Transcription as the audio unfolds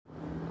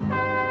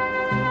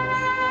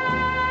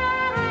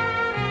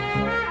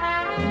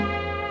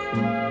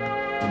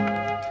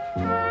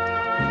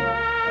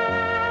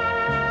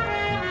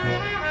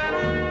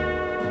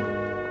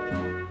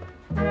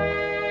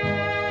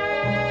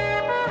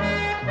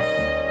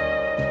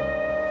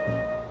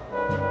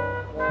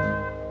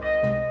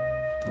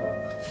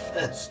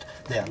first.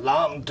 The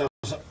alarm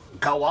doesn't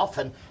go off,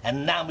 and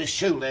now my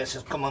shoelace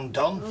has come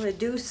undone. Well, they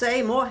do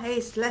say more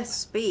haste, less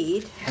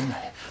speed. Henry,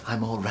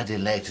 I'm already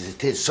late as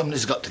it is.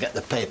 Somebody's got to get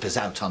the papers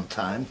out on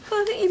time.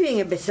 Well, I think you're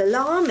being a bit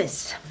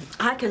alarmist.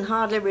 I can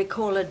hardly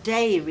recall a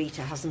day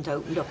Rita hasn't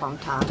opened up on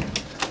time.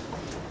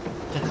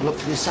 Take a look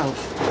for yourself.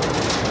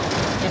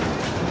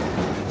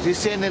 Do you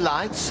see any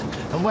lights?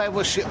 And where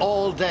was she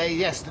all day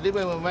yesterday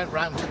when we went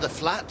round to the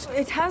flat?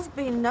 It has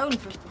been known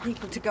for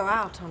people to go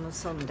out on a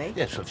Sunday.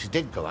 Yes, well, she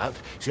did go out.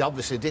 She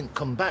obviously didn't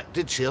come back,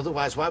 did she?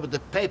 Otherwise, why would the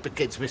paper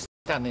kids be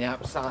standing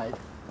outside?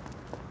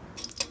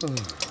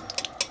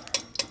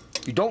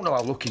 You don't know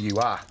how lucky you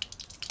are.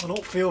 I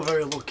don't feel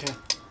very lucky.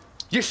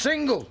 You're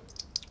single,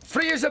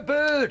 free as a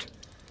bird.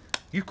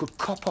 You could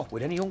cop off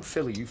with any young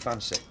filly you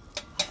fancy.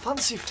 I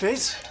fancy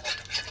Fizz.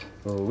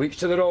 Oh, each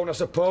to their own, I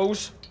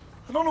suppose.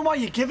 I don't know why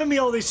you're giving me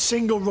all this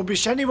single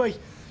rubbish anyway.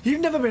 You've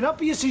never been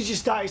happier since you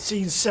started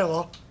seeing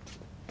Scylla.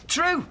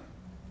 True.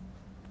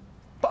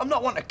 But I'm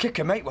not one to kick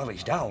a mate while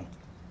he's down.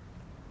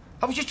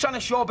 I was just trying to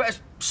show a bit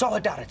of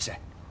solidarity.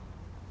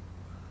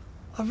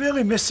 I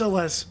really miss her,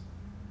 Les.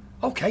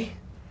 OK.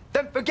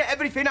 Then forget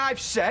everything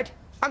I've said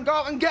and go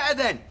out and get her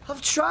then.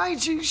 I've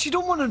tried. She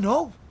don't want to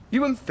know.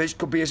 You and Fizz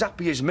could be as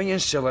happy as me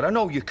and Scylla. I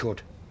know you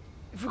could.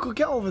 If we could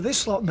get over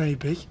this lot,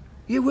 maybe.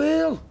 You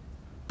will.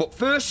 But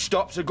first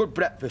stop's a good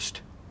breakfast.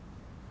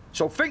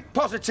 So think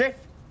positive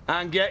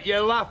and get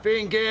your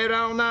laughing gear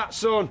on that,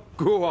 son.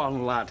 Go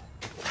on, lad.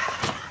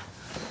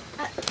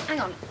 Hang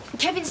on.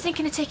 Kevin's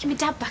thinking of taking my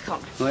dad back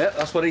on. Well, yeah,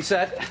 that's what he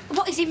said.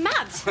 What, is he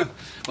mad?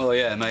 Well,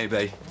 yeah,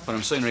 maybe. But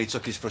I'm sooner he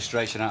took his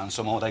frustration out on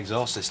some odd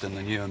exhaust system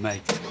than you and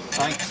me.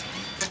 Thanks.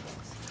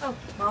 Oh,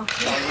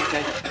 Martin.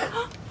 Okay.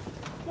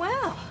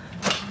 Well,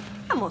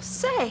 I must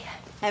say,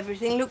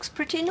 everything looks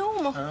pretty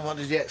normal. What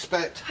did you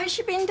expect? Has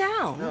she been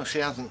down? No, she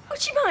hasn't. Well,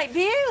 she might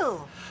be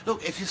ill.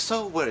 Look, if you're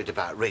so worried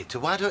about Rita,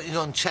 why don't you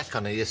go and check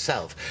on her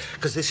yourself?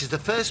 Because this is the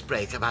first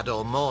break I've had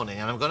all morning,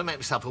 and I'm going to make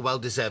myself a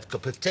well-deserved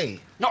cup of tea.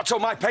 Not till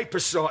my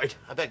paper's sorted.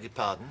 I beg your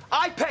pardon?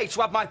 I paid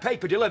to have my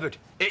paper delivered.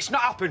 It's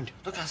not happened.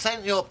 Look, I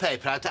sent your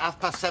paper out at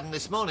 7:30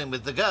 this morning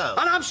with the girl.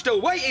 And I'm still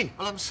waiting.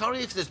 Well, I'm sorry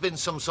if there's been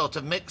some sort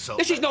of mix-up.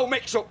 This is no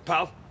mix-up,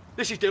 pal.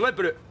 This is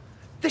deliberate.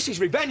 This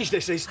is revenge,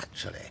 this is.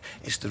 Actually,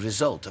 it's the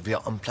result of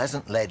your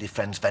unpleasant lady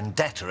friend's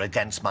vendetta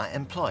against my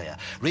employer.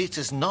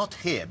 Rita's not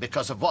here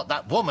because of what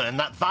that woman and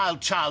that vile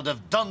child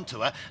have done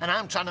to her, and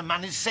I'm trying to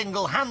manage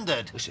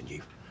single-handed. Listen,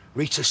 you.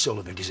 Rita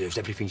Sullivan deserves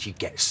everything she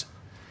gets.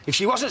 If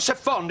she wasn't so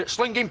fond at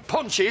slinging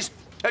punches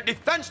at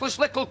defenceless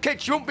little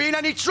kids, she wouldn't be in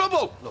any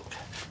trouble. Look,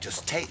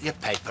 just take your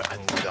paper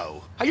and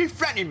go. Are you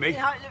threatening me?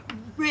 Now,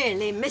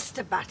 really,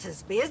 Mr.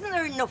 Battersby, isn't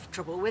there enough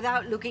trouble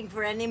without looking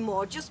for any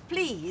more? Just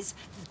please,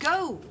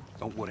 go.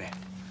 Don't worry.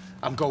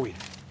 I'm going.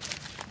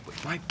 But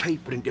if my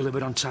paper ain't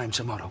delivered on time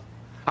tomorrow,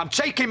 I'm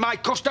taking my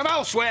custom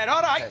elsewhere,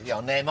 all right? Get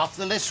your name off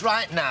the list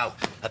right now,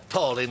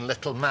 appalling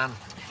little man.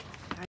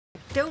 I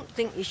don't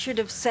think you should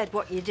have said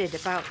what you did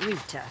about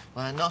Rita.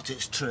 Why not?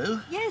 It's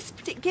true. Yes,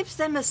 but it gives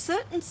them a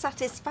certain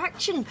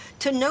satisfaction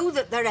to know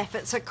that their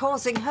efforts are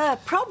causing her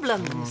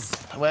problems.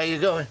 Where are you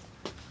going?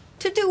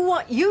 To do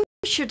what you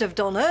should have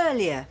done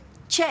earlier.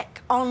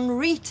 Check on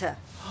Rita.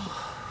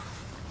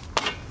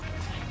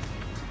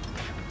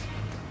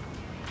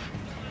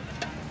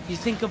 You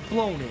think I've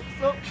blown it?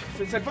 Look,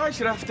 if it's advice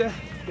you're after,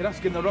 you're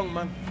asking the wrong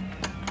man.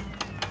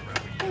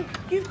 Oh,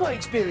 you've got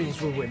experience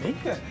with women.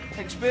 Yeah,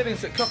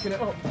 experience at cocking it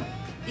up.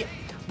 Yeah,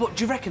 but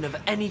do you reckon of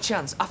any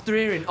chance, after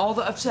hearing all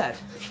that I've said,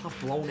 I've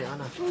blown it,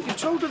 haven't I? Well, you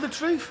told her the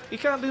truth. You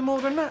can't do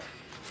more than that.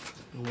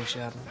 I wish I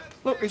hadn't.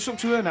 Look, it's up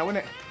to her now, isn't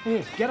it?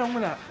 Here, get on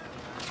with that.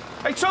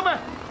 Hey, Tommy!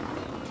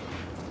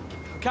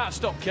 Can't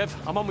stop, Kev.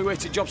 I'm on my way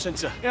to job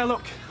centre. Yeah,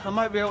 look, I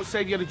might be able to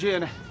save you the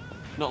journey.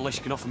 Not unless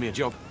you can offer me a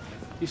job.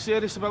 You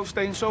serious about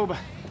staying sober?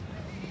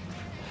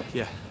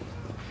 Yeah,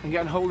 And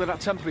getting hold of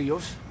that temper of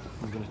yours?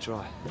 I'm going to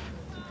try.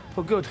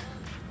 Well, good,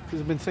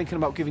 because I've been thinking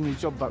about giving you your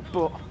job back,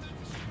 but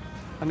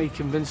I need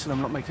convincing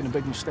I'm not making a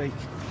big mistake.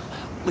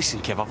 Listen,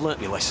 Kev, I've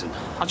learnt my lesson.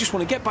 I just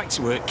want to get back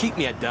to work, keep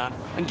my head down,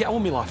 and get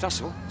on with my life,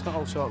 that's all. It's not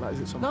all sort that,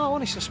 is it, son? No,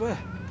 honest, I swear.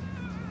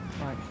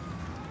 Right,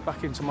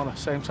 back in tomorrow,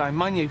 same time.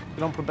 Mind you,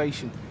 you're on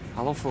probation.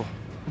 How long for?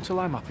 Until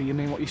I'm happy, you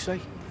mean what you say.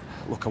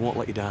 Look, I won't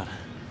let you down.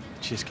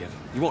 Cheers, Kev.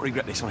 You won't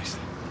regret this, honest.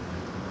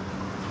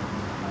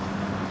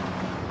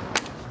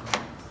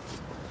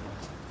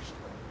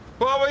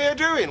 What were you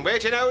doing?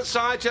 Waiting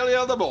outside till the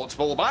other boats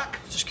pull back?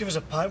 Just give us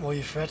a pint, will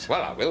you, Fred?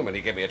 Well, I will when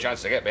you give me a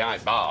chance to get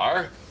behind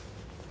bar.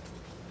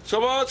 So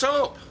what's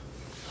up?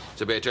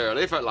 It's a bit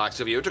early for the likes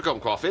of you to come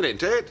quaffing,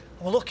 ain't it?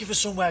 We're looking for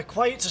somewhere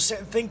quiet to sit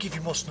and think, if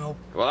you must know.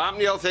 Well,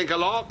 you'll think a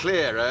lot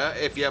clearer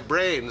if your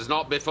brain's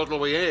not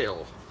befuddled with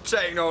ale.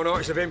 Take no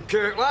notice of him,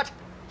 Kirk, lad.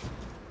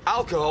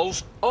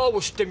 Alcohol's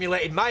always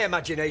stimulated my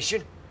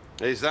imagination.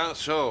 Is that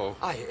so?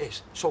 Aye, it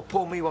is. So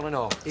pour me one and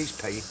all. He's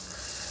paying.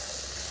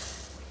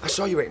 I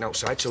saw you waiting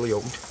outside till he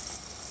opened.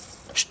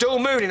 Still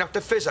mooning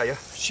after Fizz, are you?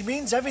 She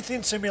means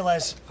everything to me,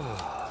 Les.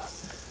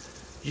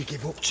 You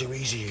give up too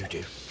easy, you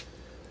do.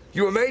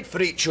 You were made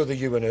for each other,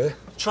 you and her.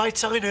 Try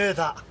telling her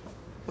that. Well,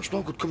 it's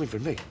no good coming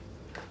from me.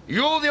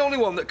 You're the only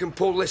one that can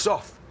pull this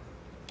off.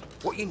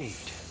 What you need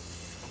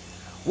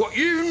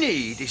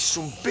is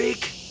some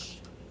big,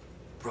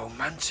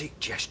 romantic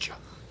gesture.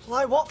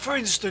 Like what, for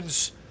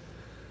instance?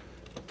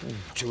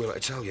 Too early to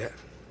tell yet.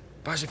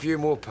 Buy us a few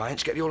more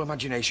pints, get the whole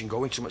imagination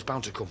going, something's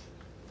bound to come.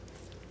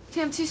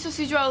 Tim, 2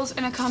 sausage rolls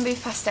and a corned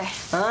beef pasty.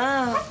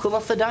 Ah, come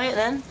off the diet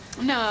then?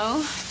 No,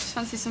 just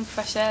fancy some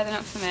fresh air, they're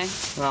not for me.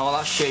 Oh, well,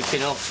 that's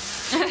shaping up.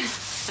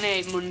 And I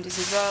hate Mondays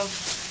as well.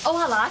 Oh,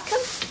 I like him.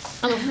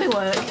 I love my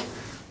work.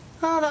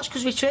 Oh, that's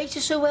because we treat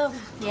you so well.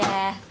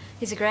 Yeah,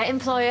 he's a great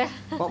employer.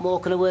 What more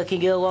can a working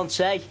girl want,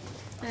 say?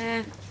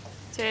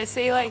 Cheers,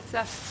 see you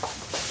later.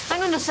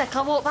 Hang on a sec,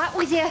 I'll walk back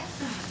with you.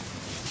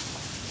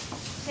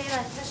 See you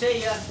later.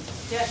 See ya.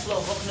 Yes,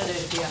 love, what can I do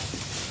for you?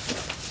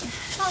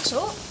 What's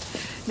up?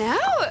 Now?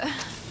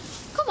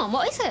 Come on,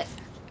 what is it?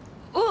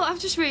 Well, I've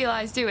just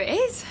realised who it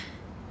is.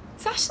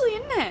 It's Ashley,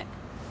 isn't it?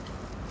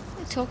 What are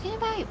you talking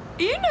about?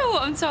 You know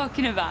what I'm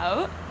talking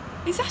about.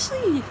 It's Ashley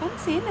who you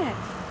fancy, isn't it?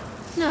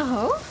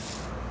 No.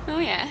 Oh,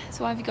 yeah.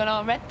 So why have you gone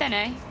all red then,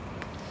 eh?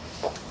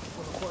 Well,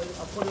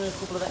 I'll put in a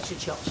couple of extra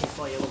chops in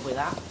for you, love, with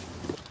that.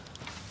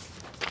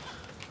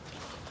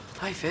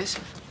 Hi, Fizz.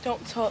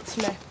 Don't talk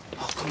to me.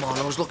 Oh, come on,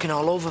 I was looking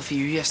all over for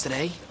you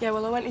yesterday. Yeah,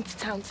 well, I went into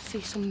town to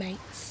see some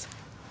mates.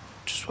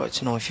 Just wanted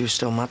to know if you were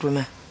still mad with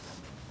me.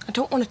 I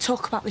don't want to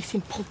talk about this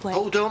in public.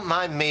 Oh, don't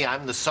mind me.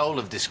 I'm the soul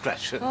of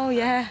discretion. Oh,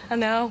 yeah, I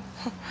know.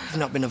 You've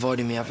not been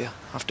avoiding me, have you,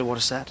 after what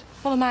I said?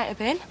 Well, I might have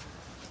been.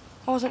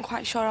 I wasn't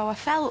quite sure how I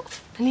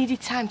felt. I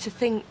needed time to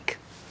think.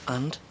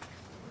 And?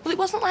 Well, it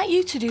wasn't like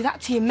you to do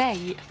that to your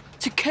mate,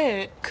 to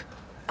Kirk.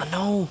 I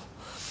know,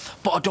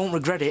 but I don't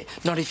regret it,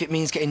 not if it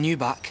means getting you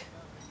back.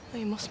 Well,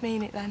 you must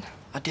mean it, then.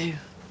 I do.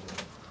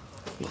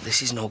 Look,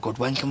 this is no good.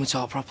 When can we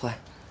talk properly?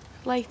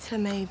 Later,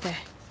 maybe.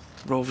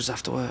 Rover's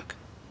after work.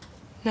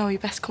 No, you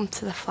best come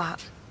to the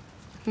flat.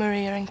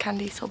 Maria and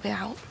Candice will be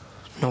out.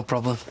 No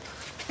problem.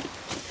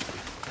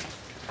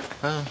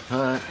 Oh, all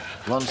right.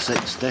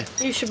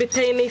 160. You should be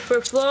paying me for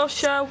a floor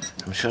show.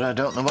 I'm sure I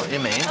don't know what you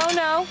mean. Oh,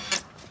 no.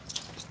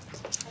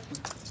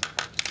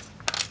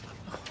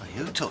 Well,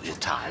 you took your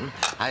time.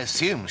 I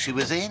assumed she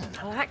was in.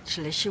 Well,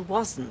 actually, she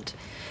wasn't.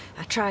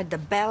 I tried the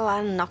bell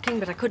and knocking,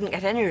 but I couldn't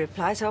get any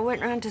reply, so I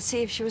went round to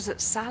see if she was at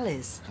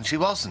Sally's. And she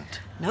wasn't?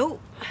 No.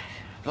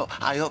 Look,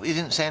 I hope you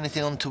didn't say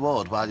anything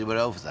untoward while you were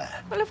over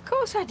there. Well, of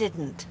course I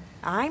didn't.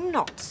 I'm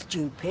not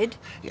stupid.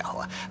 Yeah,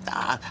 well,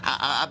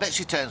 I bet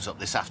she turns up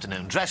this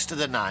afternoon, dressed to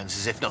the nines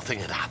as if nothing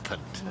had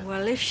happened.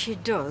 Well, if she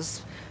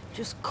does,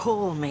 just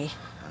call me.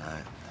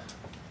 Right.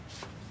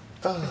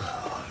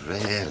 Oh,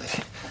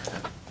 really?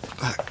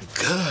 That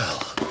girl.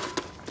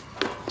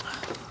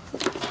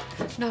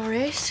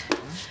 Norris,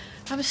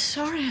 I'm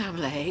sorry I'm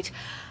late.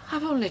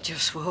 I've only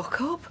just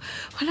woke up.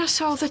 When I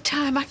saw the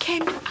time, I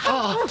came...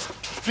 Oh,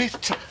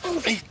 Rita,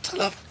 Rita,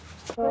 love.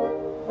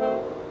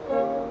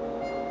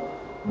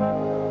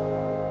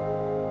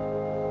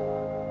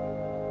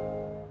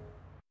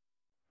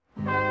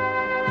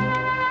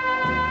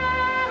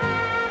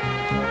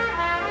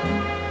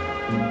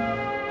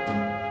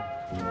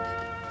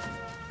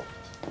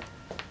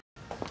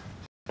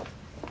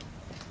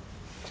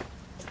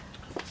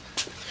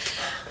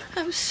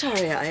 I'm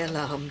sorry I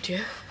alarmed you.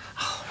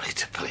 Oh,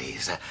 Rita,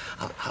 please.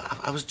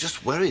 I was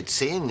just worried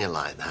seeing you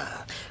like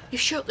that. You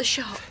shut the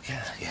shop?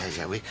 Yeah.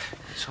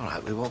 It's all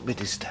right. We won't be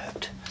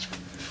disturbed.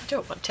 I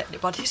don't want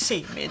anybody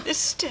seeing me in this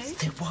state.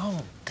 They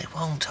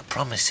won't, I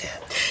promise you.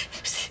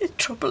 See, the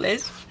trouble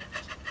is,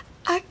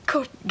 I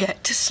couldn't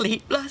get to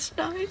sleep last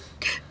night.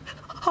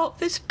 All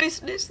this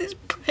business is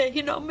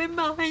preying on my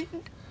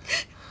mind.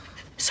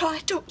 So I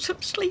took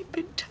some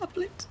sleeping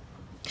tablets.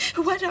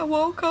 When I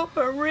woke up,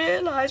 I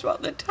realised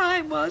what the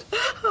time was.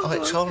 Oh,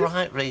 it's all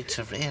right,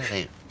 Rita,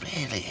 really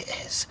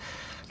it is.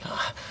 No,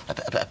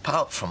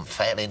 apart from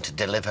failing to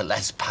deliver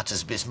Les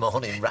Battersby's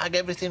morning rag,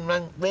 everything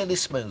ran really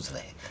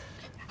smoothly.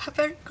 I'm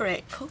very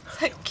grateful,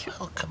 thank you.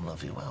 Welcome,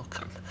 love, you're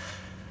welcome.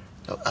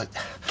 Look,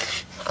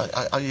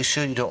 are you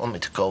sure you don't want me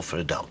to call for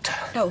a doctor?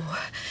 No,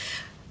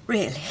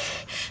 really.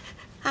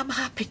 I'm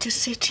happy to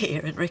sit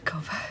here and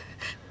recover.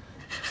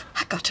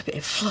 I got a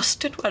bit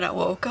flustered when I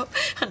woke up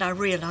and I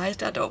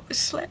realised I'd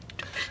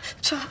overslept.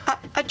 So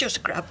I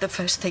just grabbed the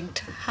first thing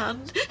to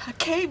hand. I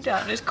came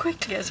down as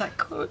quickly as I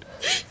could.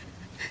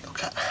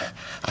 Look,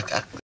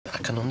 I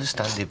can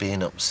understand you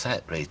being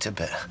upset, Rita,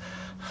 but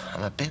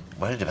I'm a bit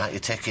worried about you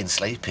taking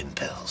sleeping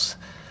pills.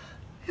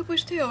 It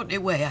was the only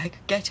way I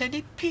could get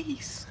any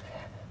peace.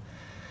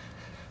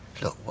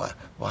 Look,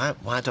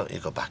 why don't you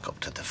go back up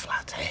to the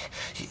flat, eh?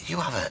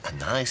 You have a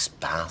nice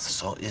bath,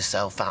 sort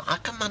yourself out. I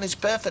can manage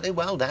perfectly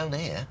well down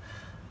here.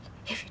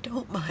 If you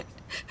don't mind,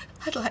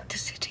 I'd like to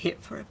sit here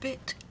for a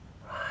bit.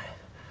 Right.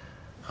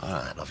 All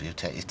right, love, you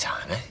take your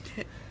time,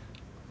 eh?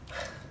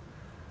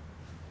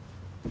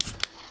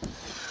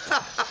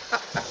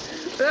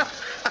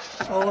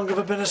 How long have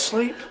I been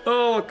asleep?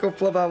 Oh, a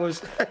couple of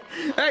hours.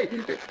 Hey,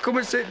 come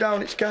and sit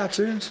down, it's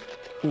cartoons.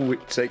 Ooh,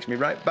 it takes me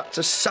right back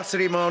to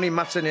Saturday morning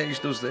matinees,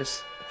 does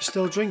this. You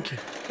still drinking?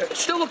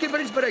 Still looking for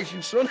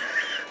inspiration, son.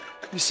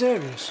 You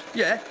serious?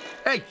 Yeah.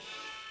 Hey,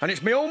 And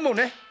it's my own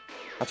money. I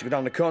had to go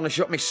down the corner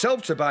shop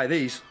myself to buy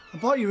these. I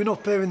bought you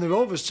enough pair in the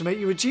Rovers to make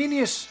you a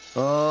genius.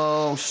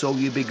 Oh, so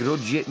you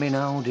begrudge it me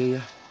now, do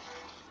you?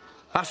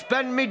 I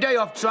spend me day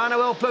off trying to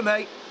help a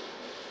mate,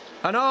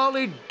 and all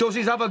he does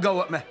is have a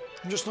go at me.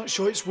 I'm just not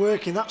sure it's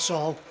working, that's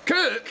all.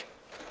 Kirk,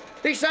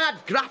 this hard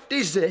graft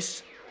is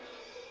this.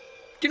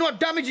 Do you know what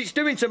damage it's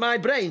doing to my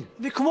brain?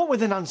 Have you come up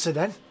with an answer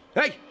then?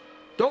 Hey,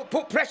 don't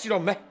put pressure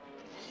on me.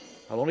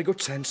 I'll only go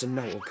tense and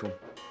now it'll come.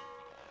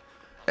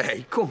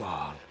 Hey, come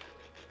on.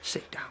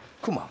 Sit down.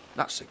 Come on,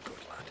 that's a good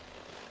lad.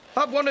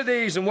 Have one of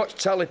these and watch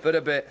telly for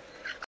a bit.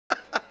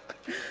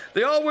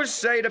 They always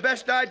say the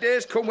best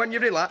ideas come when you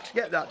relax.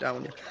 Get that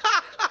down you.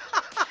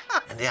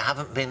 And you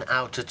haven't been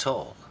out at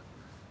all?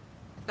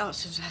 Not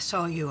since I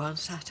saw you on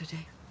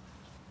Saturday.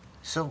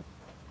 So,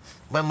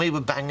 when we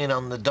were banging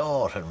on the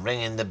door and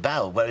ringing the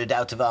bell, worried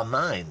out of our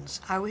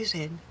minds? I was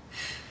in,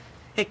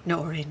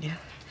 ignoring you.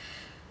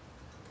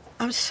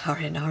 I'm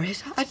sorry,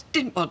 Norris. I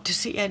didn't want to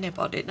see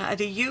anybody,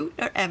 neither you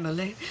nor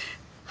Emily.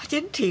 I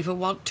didn't even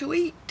want to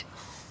eat.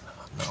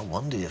 No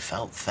wonder you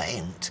felt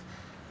faint.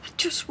 I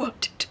just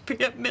wanted to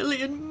be a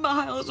million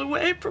miles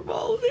away from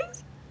all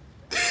this.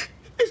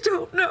 You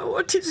don't know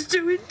what it's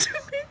doing to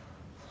me.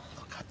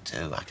 Look, I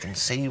do. I can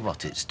see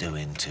what it's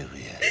doing to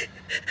you.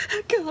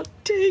 I can't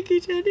take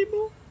it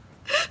anymore.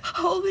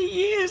 All the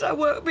years I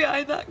worked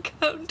behind that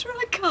counter,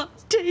 I can't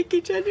take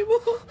it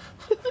anymore.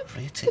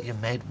 Rita, you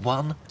made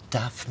one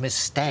daft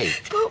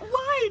mistake. But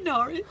why,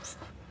 Norris?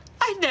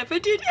 I never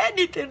did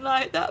anything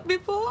like that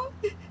before.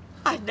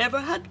 I never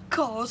had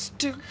cause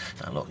to.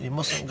 Now, look, you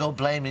mustn't go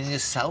blaming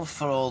yourself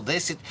for all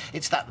this.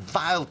 It's that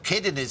vile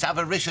kid and his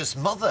avaricious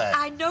mother.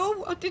 I know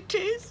what it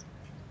is.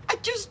 I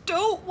just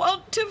don't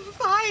want to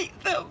fight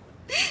them.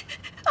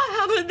 I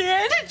haven't the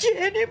energy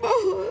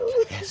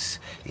anymore.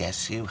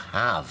 Yes, you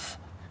have.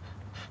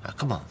 Now,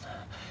 come on.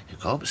 You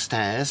go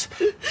upstairs,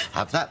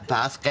 have that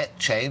bath, get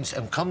changed,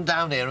 and come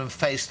down here and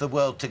face the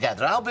world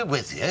together. I'll be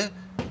with you.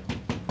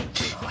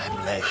 Oh,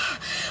 Emily.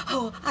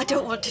 Oh, I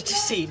don't want her to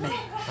see me.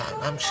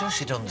 I'm sure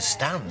she'd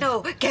understand.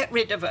 No, get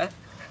rid of her.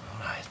 All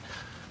right.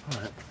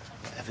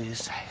 Whatever you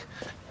say.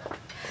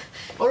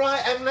 All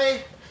right,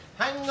 Emily.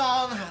 Hang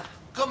on.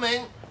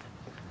 Coming.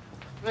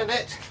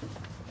 Minute.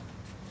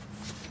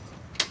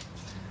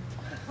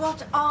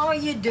 What are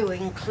you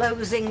doing,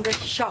 closing the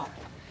shop?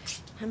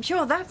 I'm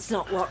sure that's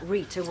not what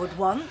Rita would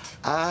want.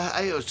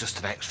 It was just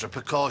an extra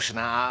precaution.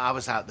 I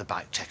was out the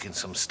back checking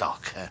some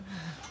stock.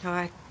 Oh,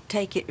 I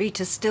take it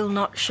Rita's still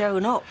not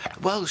shown up.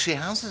 Well, she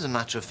has, as a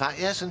matter of fact,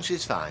 yes, and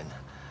she's fine.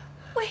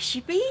 Where's she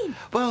been?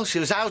 Well, she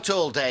was out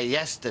all day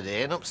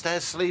yesterday and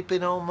upstairs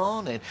sleeping all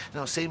morning.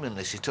 No,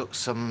 seemingly she took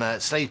some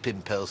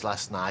sleeping pills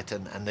last night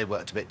and they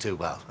worked a bit too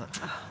well.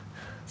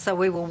 So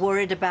we were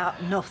worried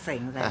about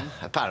nothing, then?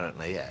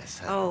 Apparently,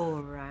 yes. Oh,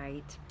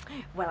 right.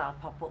 Well, I'll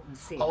pop up and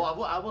see her. Oh,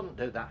 I wouldn't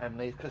do that,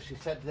 Emily, because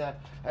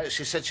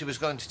she said she was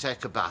going to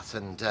take a bath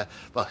and,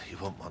 well, you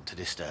wouldn't want to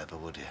disturb her,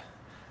 would you?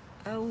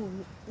 Oh,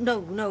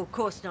 no, of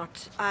course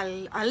not.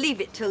 I'll leave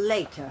it till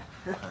later.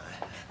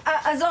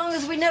 As long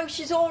as we know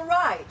she's all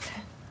right.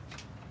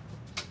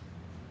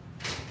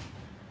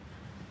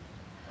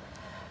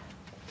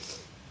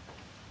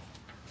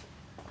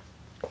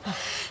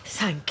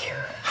 Thank you.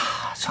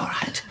 It's all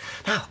right.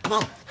 Now, come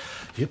on.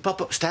 You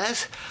pop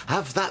upstairs,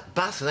 have that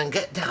bath, and then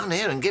get down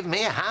here and give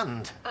me a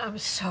hand. I'm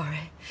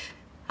sorry.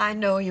 I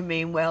know you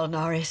mean well,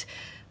 Norris,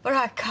 but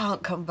I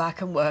can't come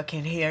back and work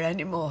in here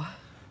anymore.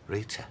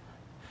 Rita,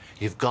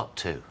 you've got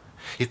to.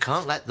 You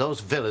can't let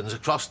those villains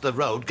across the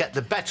road get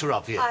the better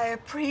of you. I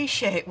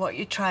appreciate what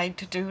you're trying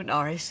to do,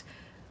 Norris,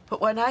 but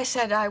when I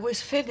said I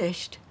was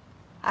finished,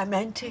 I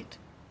meant it.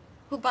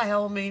 Well, by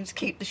all means,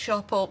 keep the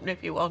shop open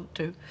if you want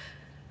to,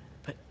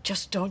 but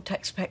just don't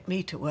expect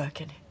me to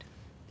work in it.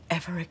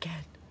 Ever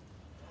again.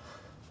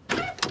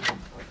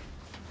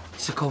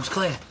 Is the coast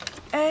clear?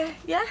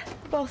 Yeah,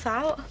 both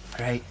out.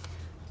 Great.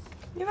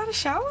 You've had a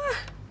shower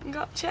and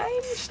got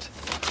changed.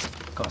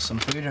 Got some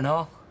food and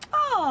all.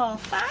 Oh,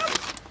 fab.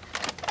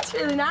 That's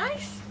really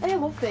nice. I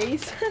love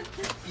these.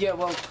 Yeah,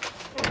 well,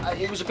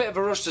 it was a bit of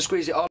a rush to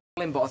squeeze it all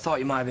in, but I thought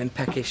you might have been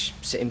peckish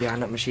sitting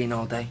behind that machine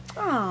all day.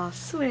 Oh,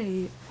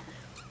 sweet.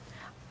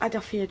 I'd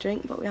offer you a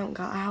drink, but we haven't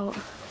got out.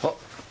 What?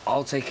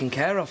 All taken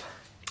care of.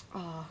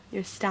 Oh,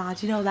 you're a star,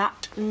 do you know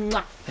that?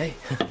 Mwah. Hey,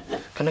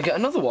 can I get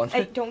another one?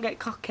 Hey, don't get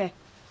cocky.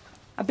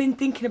 I've been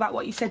thinking about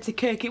what you said to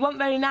Kirk. It wasn't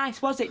very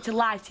nice, was it, to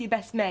lie to your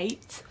best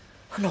mate?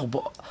 I know,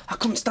 but I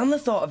couldn't stand the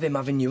thought of him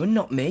having you and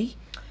not me.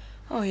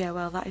 Oh, yeah,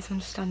 well, that is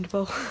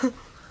understandable. I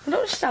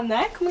don't just stand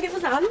there. Come and give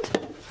us a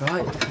hand.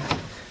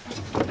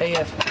 Right. Hey,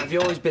 have you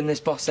always been this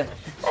bossy?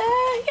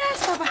 Yeah,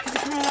 as far back as I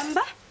can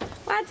remember.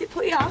 Why did it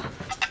put you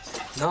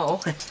off?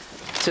 No,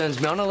 turns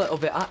me on a little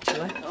bit,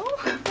 actually. Oh.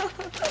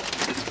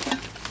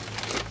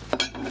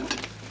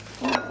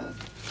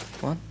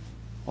 Come on,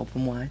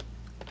 open wide.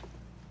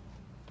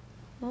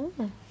 Oh.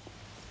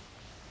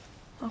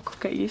 I could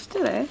get used to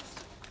this.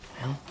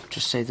 Well,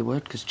 just say the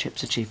word, because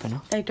chips are cheap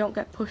enough. Hey, don't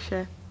get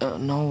pushy.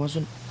 No, I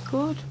wasn't.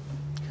 Good,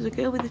 because a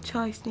girl with a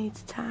choice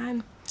needs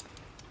time.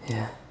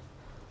 Yeah.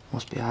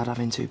 Must be hard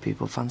having two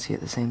people fancy at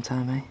the same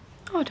time, eh?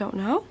 Oh, I don't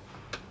know.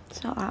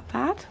 It's not that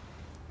bad.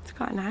 It's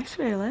quite nice,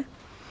 really.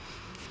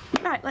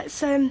 Right,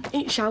 let's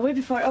eat, shall we,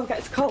 before it all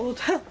gets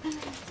cold?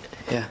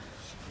 Yeah.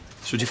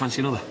 So do you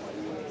fancy another?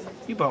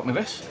 You bought me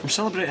this. I'm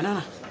celebrating,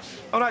 Anna.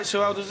 All right,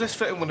 so how does this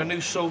fit in with the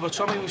new sober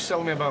Tommy was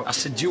telling me about? I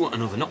said, do you want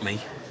another, not me?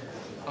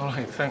 All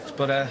right, thanks,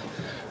 but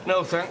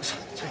no thanks.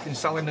 Taking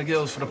Sally and the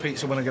girls for a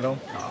pizza when I get home.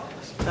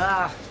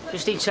 Ah,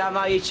 just each time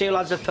out you two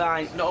lads a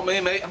pint. Not me,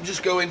 mate. I'm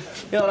just going.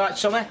 You all right,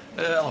 Tommy?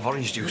 I'll have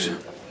orange juice.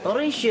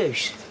 Orange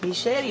juice? Are you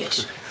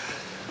serious?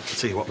 I'll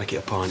tell you what, make it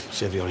a pint.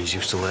 Save the orange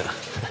juice till later.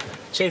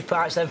 2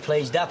 pints then,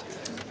 please, Dad.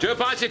 2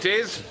 pints it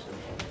is.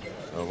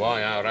 Well,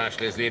 why our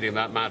Ashley's leading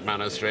that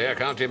madman astray, I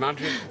can't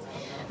imagine.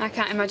 I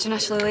can't imagine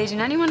Ashley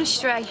leading anyone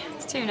astray.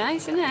 It's too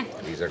nice, isn't it?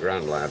 He's a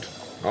grand lad.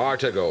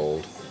 Heart of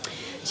gold.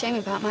 Shame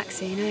about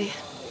Maxine, eh?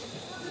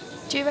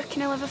 Do you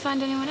reckon he'll ever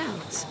find anyone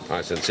else?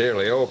 I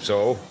sincerely hope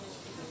so.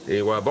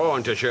 He were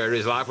born to share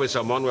his life with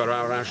someone, were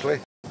our Ashley.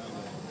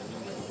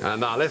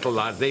 And that little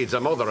lad needs a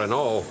mother and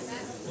all.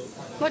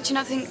 What, do you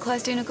not think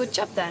Claire's doing a good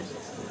job, then?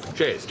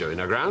 She's doing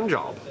a grand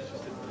job.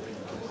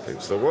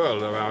 Thinks the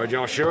world of our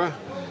Joshua.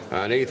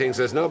 And he thinks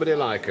there's nobody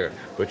like her.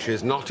 But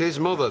she's not his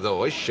mother,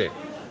 though, is she?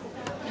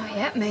 Not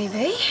yet,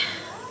 maybe.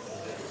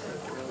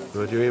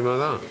 What do you mean by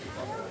that?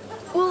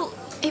 Well,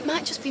 it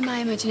might just be my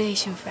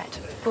imagination, Fred,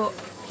 but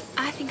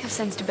I think I've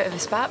sensed a bit of a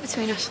spark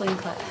between Ashley and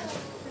Claire.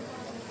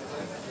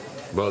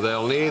 But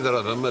they'll neither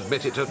of them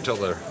admit it to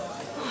t'other.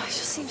 Oh, it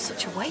just seems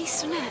such a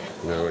waste, doesn't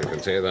it? No, you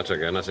can say that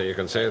again. I say you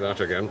can say that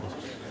again.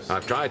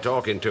 I've tried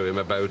talking to him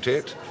about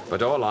it,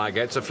 but all I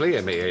get's a flea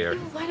in me ear.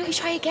 Why don't you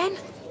try again?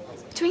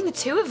 Between the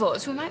two of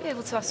us, we might be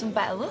able to have some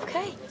better luck,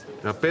 eh?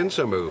 A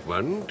pincer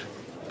movement.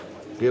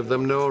 Give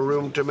them no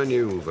room to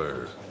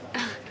manoeuvre.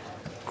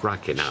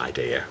 Cracking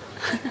idea.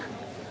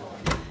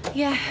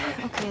 Yeah,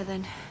 OK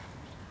then.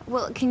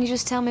 Well, can you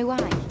just tell me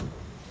why?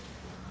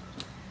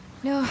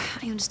 No,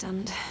 I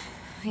understand.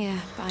 Yeah,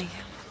 bye.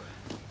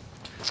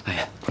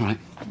 Yeah, right.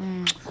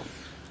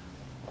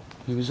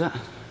 Who was that?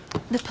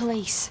 The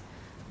police.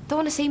 They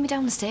want to see me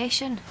down the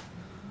station.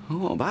 Oh,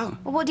 what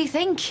about? Well, what do you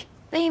think?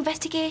 The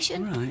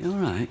investigation? All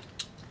right.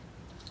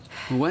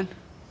 Well, when?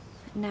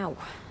 Now,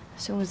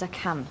 as soon as I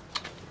can.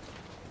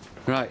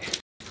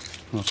 Right.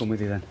 I'll come with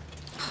you then.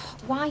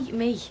 Why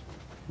me?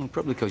 Well,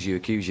 probably because you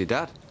accused your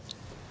dad.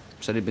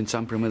 Said he'd been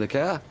tampering with a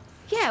car.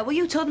 Yeah, well,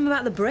 you told them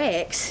about the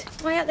brakes.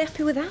 Why aren't they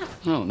happy with that?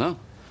 Oh, no.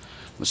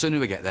 The sooner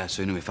we get there,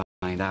 sooner we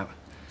find out.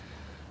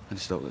 I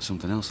just hope that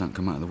something else hasn't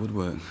come out of the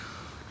woodwork.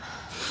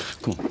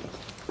 Come on.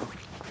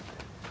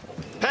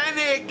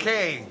 Penny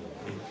King!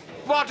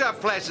 What a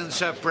pleasant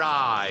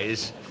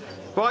surprise.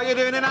 What are you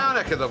doing in our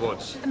neck of the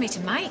woods? I'm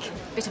meeting Mike.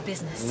 Bit of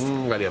business.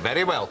 Well, you're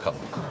very welcome.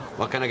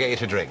 What can I get you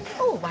to drink?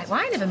 Oh, white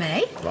wine if I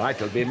may. Right,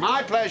 it'll be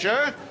my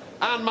pleasure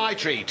and my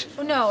treat.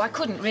 Oh, no, I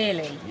couldn't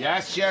really.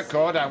 Yes, you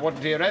could. I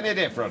wouldn't hear any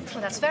different.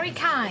 Well, that's very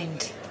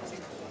kind.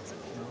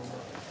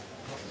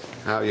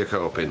 How are you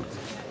coping?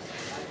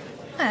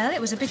 Well, it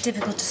was a bit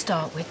difficult to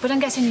start with, but I'm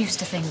getting used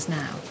to things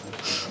now.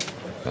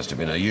 Must have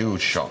been a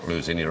huge shock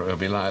losing your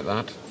hubby like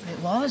that. It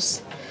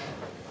was.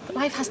 But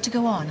life has to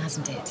go on,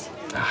 hasn't it?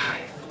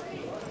 Aye.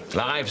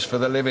 Life's for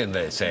the living,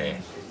 they say.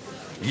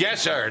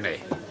 Yes,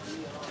 Ernie.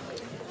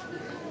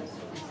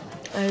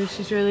 Oh,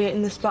 she's really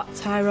hitting the spot,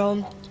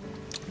 Tyrone.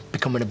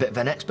 Becoming a bit of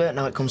an expert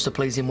now it comes to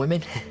pleasing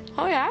women.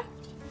 Oh, yeah?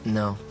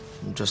 No,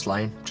 I'm just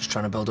lying. Just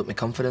trying to build up my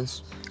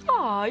confidence.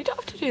 Oh, you don't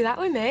have to do that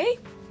with me.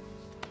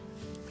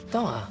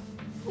 Don't I?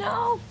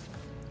 No.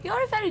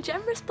 You're a very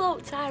generous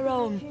bloke,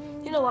 Tyrone.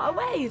 In a lot of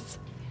ways.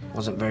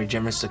 Wasn't very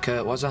generous to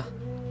Kurt, was I?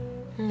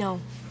 No.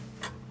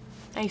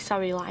 Are you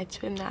sorry you lied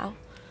to him now?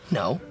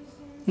 No.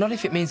 Not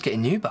if it means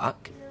getting you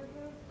back.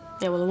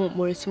 Yeah, well, I won't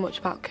worry too much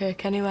about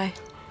Kirk anyway.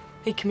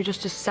 He can be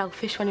just as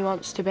selfish when he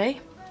wants to be.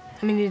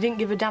 I mean, he didn't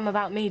give a damn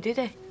about me, did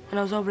he? When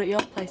I was over at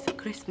your place at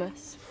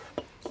Christmas.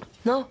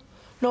 No.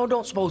 No, I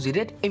don't suppose he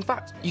did. In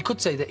fact, you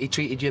could say that he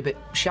treated you a bit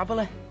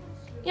shabbily.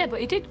 Yeah, but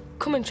he did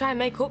come and try and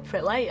make up for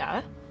it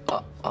later.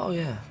 Oh,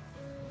 yeah.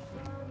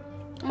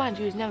 Mind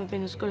you, he's never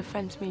been as good a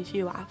friend to me as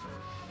you have.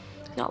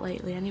 Not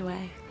lately,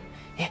 anyway.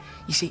 Yeah,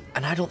 you see,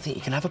 and I don't think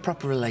you can have a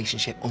proper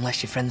relationship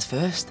unless you're friends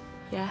first.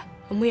 Yeah,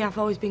 and we have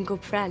always been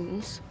good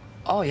friends.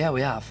 Oh, yeah,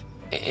 we have.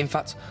 In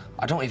fact,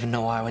 I don't even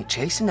know why I went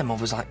chasing them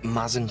others like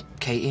Maz and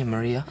Katie and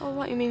Maria. Oh,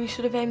 what, you mean you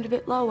should have aimed a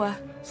bit lower?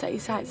 Set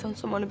your sights on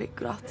someone a bit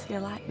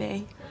grottier like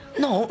me?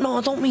 No,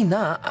 I don't mean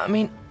that. I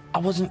mean, I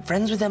wasn't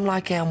friends with them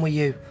like I am with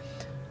you.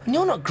 And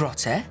you're not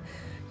grotty.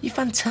 You're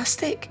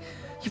fantastic.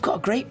 You've got a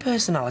great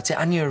personality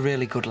and you're a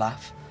really good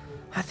laugh.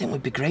 I think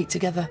we'd be great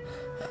together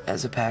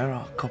as a pair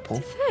or couple.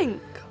 Do you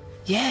think?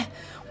 Yeah,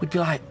 we'd be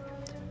like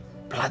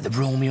the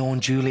Romeo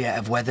and Juliet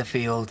of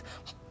Weatherfield.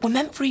 We're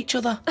meant for each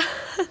other.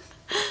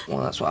 Well,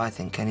 that's what I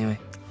think anyway.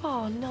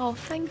 Oh, no,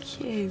 thank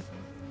you.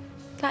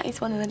 That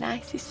is one of the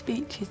nicest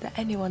speeches that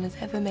anyone has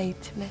ever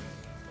made to me.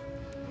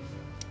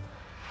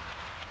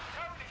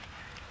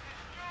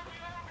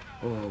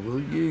 Oh,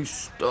 will you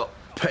stop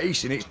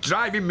pacing? It's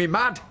driving me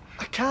mad.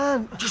 I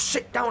can't. Just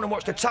sit down and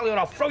watch the telly or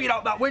I'll throw you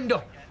out that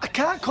window. I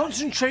can't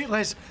concentrate,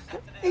 Les.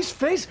 It's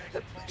Fizz.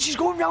 She's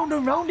going round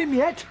and round in my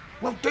head.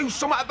 Well, do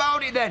something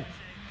about it then.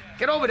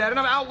 Get over there and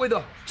have it out with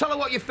her. Tell her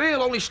what you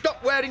feel, only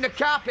stop wearing the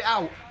carpet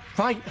out.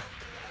 Right.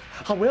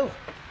 I will.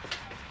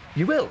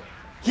 You will?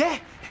 Yeah,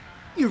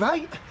 you're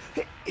right.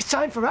 It's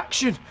time for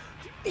action.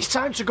 It's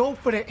time to go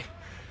for it.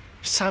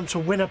 It's time to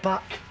win her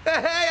back.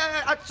 Hey,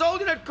 I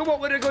told you I'd come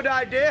up with a good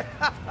idea.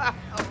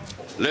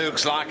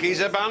 Looks like he's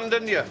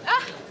abandoned you.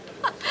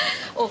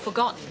 Or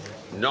forgotten.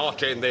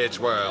 Not in this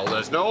world.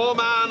 There's no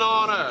man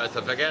on earth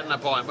to forget an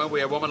appointment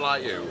with a woman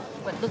like you.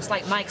 Well, it looks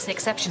like Mike's the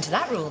exception to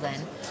that rule, then.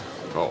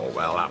 Oh,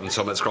 well, happened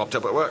something's cropped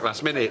up at work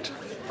last minute.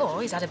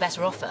 Or he's had a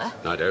better offer.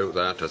 I doubt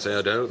that. I say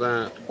I doubt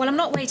that. Well, I'm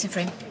not waiting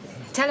for him.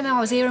 Tell him I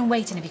was here and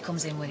waiting if he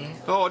comes in, will you?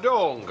 Oh,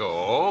 don't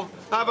go.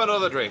 Have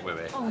another drink with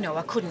me. Oh, no,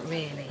 I couldn't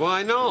really.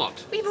 Why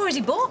not? Well, you've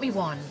already bought me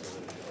one.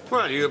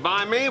 Well, you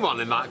buy me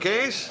one in that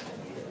case.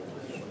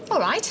 All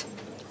right.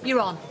 You're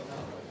on.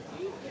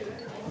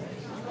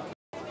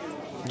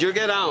 Do you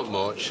get out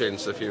much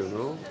since the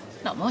funeral?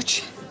 Not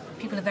much.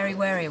 People are very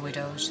wary of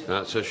widows.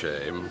 That's a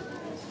shame.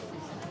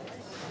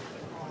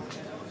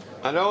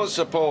 I don't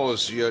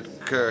suppose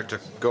you'd care to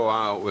go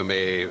out with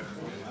me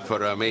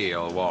for a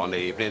meal one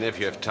evening if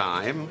you've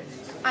time.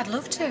 I'd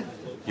love to.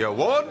 You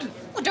would?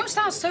 Well, don't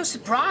sound so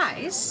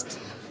surprised.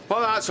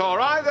 Well, that's all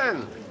right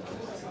then.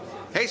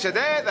 It's a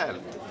day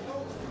then.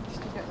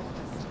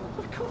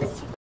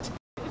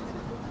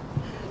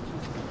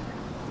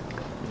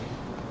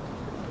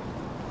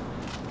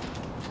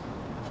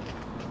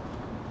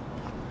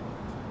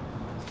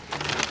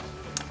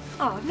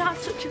 Oh, I've not had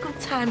such a good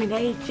time in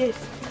ages.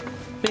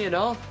 Me and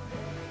all.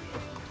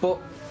 But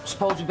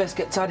suppose we best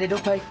get tidied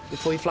up, eh?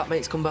 Before your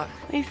flatmates come back.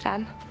 Leave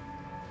Dan.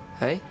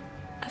 Hey?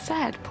 I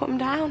said, put him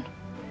down.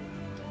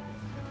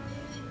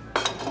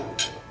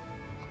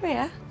 Come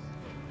here.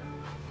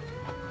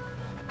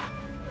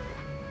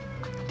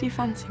 Do you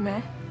fancy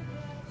me?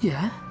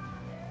 Yeah.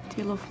 Do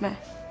you love me?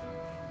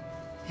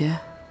 Yeah.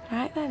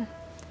 Right then.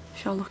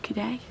 It's your lucky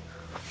day.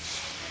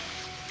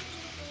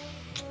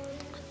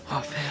 Oh,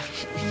 fair.